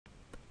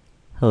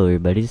Hello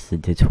everybody, this is a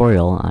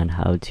tutorial on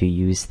how to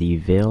use the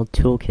Veil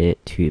Toolkit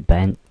to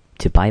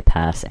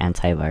bypass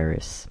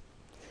antivirus.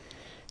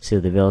 So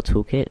the Veil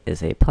Toolkit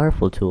is a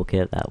powerful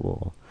toolkit that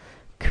will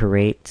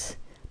create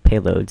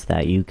payloads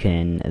that you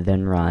can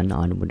then run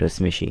on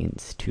Windows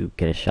machines to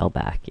get a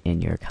shellback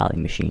in your Kali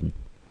machine.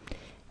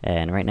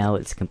 And right now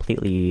it's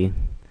completely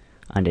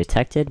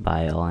undetected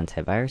by all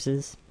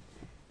antiviruses,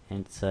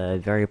 and it's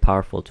a very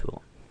powerful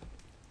tool.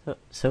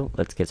 So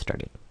let's get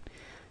started.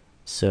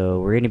 So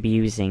we're going to be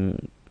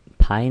using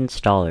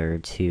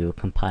PyInstaller to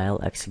compile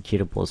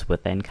executables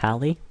within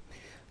Kali.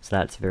 So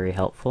that's very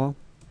helpful.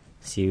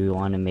 So you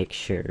want to make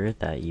sure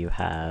that you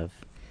have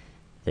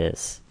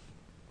this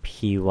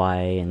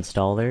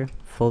PyInstaller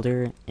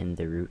folder in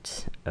the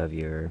root of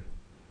your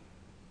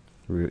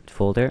root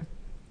folder.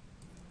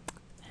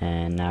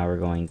 And now we're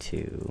going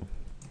to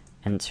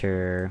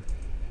enter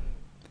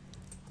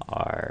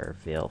our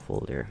Veil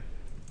folder.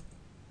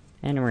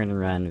 And we're going to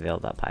run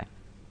veil.py.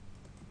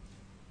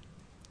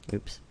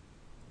 Oops.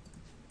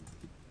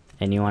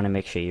 And you want to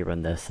make sure you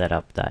run the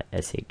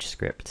setup.sh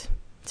script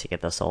to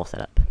get this all set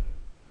up.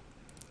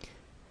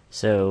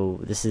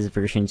 So this is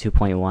version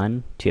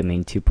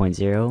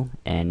 2.0,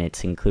 and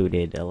it's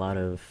included a lot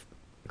of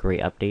great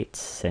updates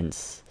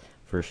since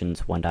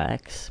versions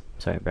 1.x,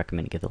 so I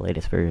recommend get the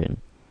latest version.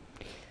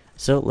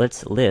 So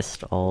let's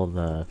list all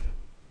the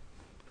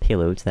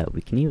payloads that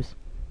we can use.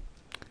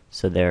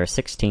 So there are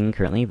 16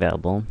 currently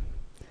available.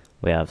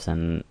 We have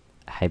some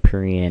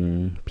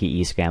Hyperion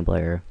PE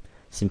Scrambler,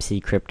 some C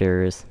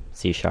cryptors,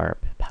 C#,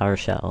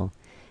 PowerShell,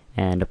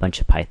 and a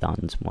bunch of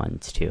Python's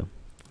ones too.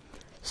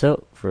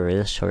 So for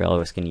this tutorial,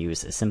 we're just going to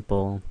use a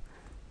simple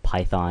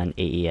Python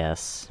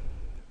AES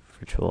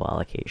virtual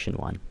allocation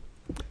one.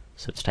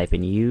 So let's type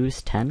in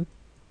use 10,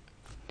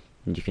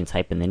 and you can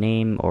type in the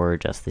name or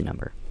just the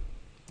number.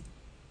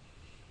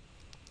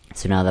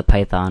 So now the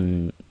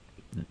Python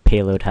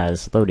payload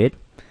has loaded.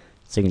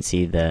 So you can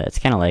see it's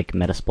kind of like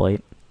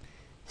Metasploit.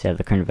 So you have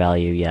the current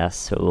value, yes,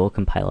 so it will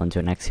compile into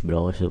an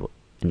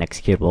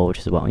executable, which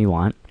is what we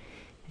want.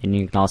 And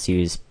you can also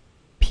use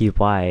py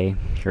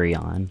carry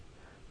on,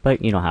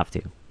 but you don't have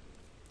to.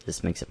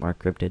 This makes it more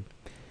encrypted.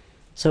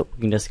 So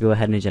we can just go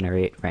ahead and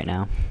generate right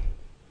now.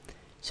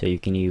 So you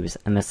can use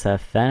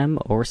MSF Venom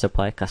or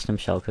supply custom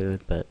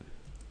shellcode, but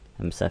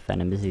MSF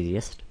Venom is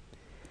easiest.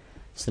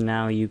 So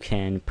now you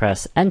can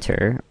press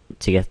enter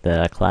to get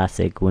the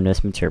classic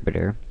Windows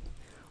interpreter,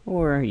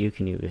 or you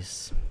can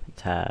use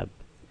tab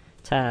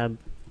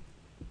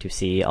to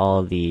see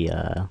all the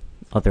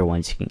other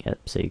ones you can get.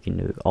 So you can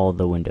do all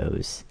the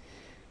Windows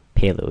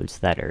payloads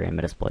that are in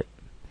Metasploit.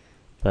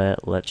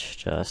 But let's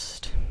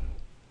just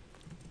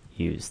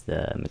use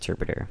the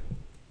interpreter.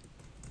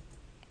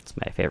 It's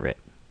my favorite.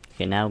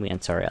 Okay, now we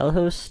enter our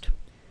lhost.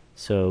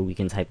 So we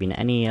can type in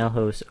any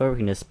lhost, or we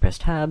can just press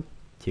tab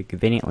to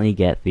conveniently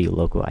get the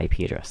local IP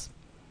address.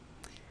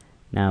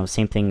 Now,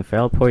 same thing for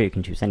lport, you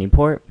can choose any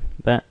port,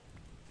 but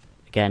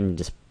again,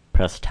 just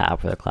press tab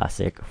for the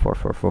classic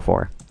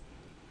 4444.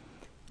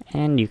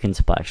 And you can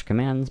supply extra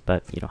commands,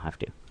 but you don't have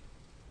to.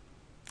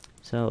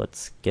 So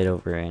let's get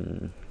over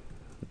in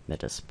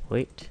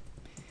Metasploit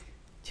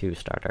to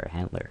start our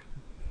handler.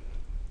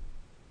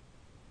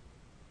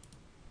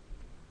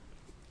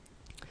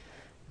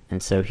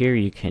 And so here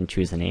you can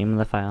choose the name of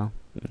the file,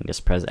 and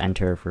just press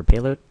enter for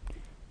payload.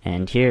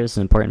 And here's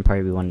an important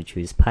part: we want to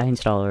choose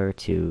PyInstaller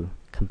to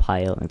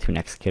compile into an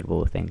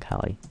executable within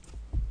Kali.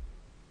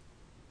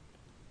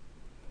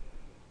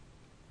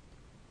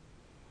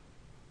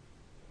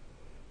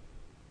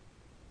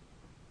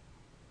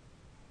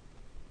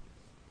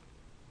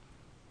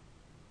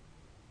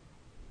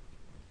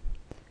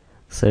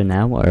 So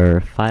now our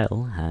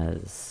file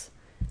has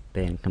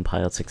been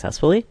compiled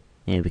successfully,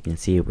 and we can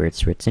see where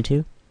it's written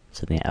to.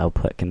 So the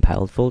output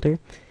compiled folder,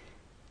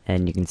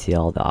 and you can see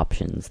all the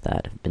options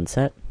that have been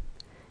set.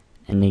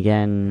 And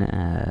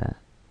again,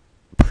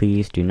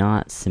 please do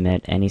not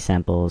submit any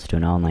samples to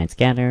an online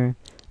scanner,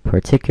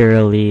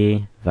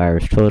 particularly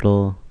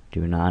Virustotal.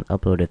 Do not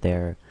upload it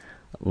there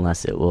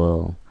unless it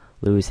will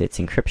lose its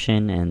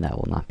encryption, and that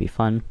will not be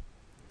fun.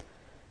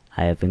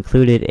 I have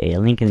included a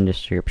link in the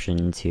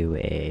description to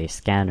a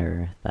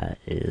scanner that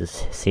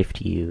is safe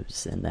to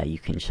use and that you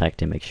can check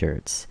to make sure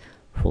it's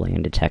fully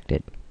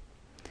undetected.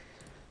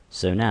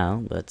 So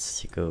now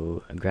let's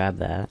go grab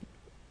that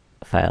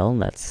file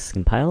that's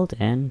compiled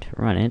and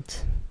run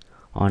it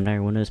on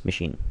our Windows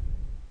machine.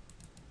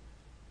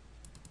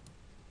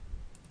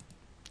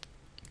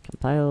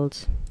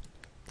 Compiled.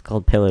 It's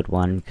called payload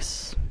 1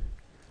 because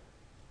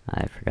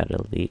I forgot to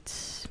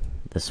delete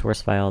the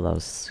source file that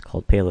was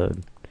called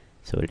payload.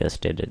 So we just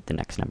did the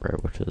next number,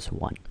 which was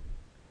 1.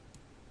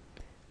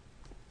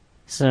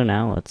 So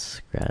now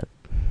let's grab.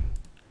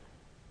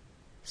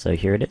 So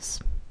here it is.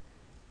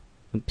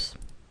 Oops.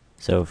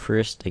 So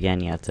first,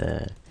 again, you have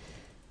to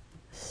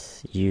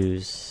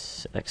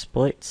use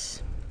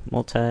exploits,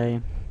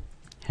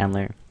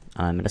 multi-handler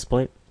on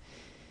Metasploit.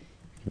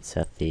 You can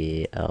set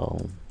the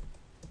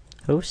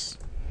lhost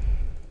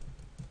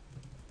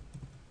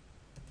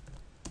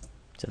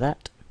to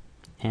that,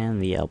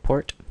 and the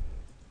lport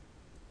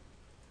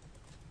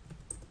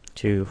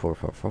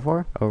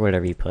 24444 or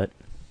whatever you put,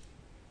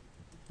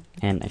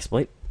 and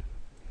exploit.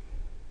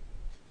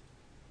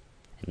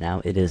 And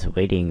now it is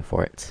waiting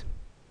for it.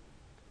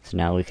 So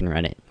now we can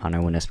run it on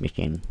our Windows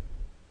machine.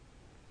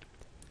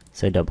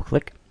 So double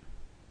click,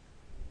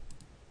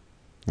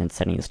 and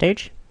setting the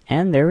stage,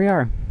 and there we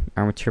are.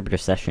 Our interpreter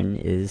session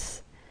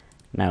is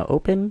now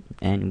open,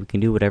 and we can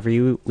do whatever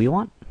we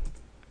want.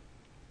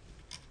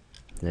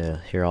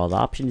 Here are all the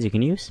options you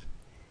can use,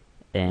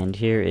 and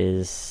here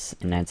is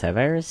an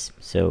antivirus.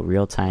 So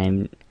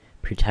real-time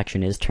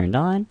protection is turned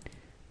on,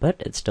 but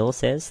it still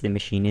says the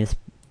machine is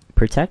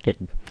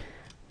protected.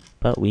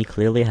 But we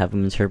clearly have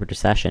an interpreter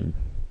session.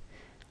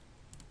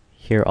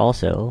 Here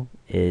also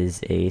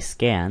is a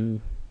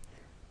scan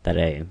that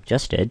I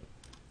just did,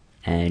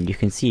 and you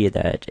can see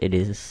that it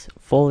is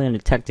fully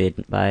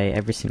undetected by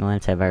every single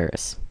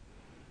antivirus.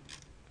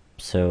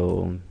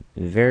 So,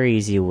 very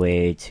easy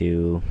way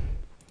to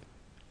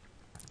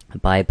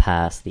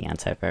bypass the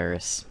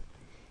antivirus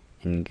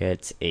and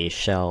get a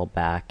shell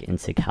back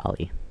into Kail.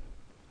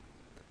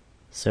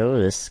 So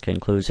this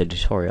concludes the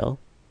tutorial.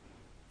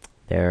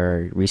 There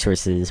are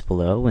resources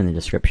below in the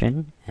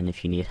description, and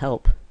if you need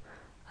help,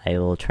 I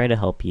will try to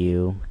help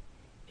you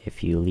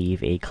if you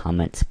leave a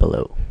comment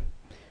below.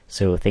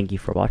 So thank you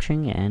for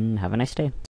watching, and have a nice day.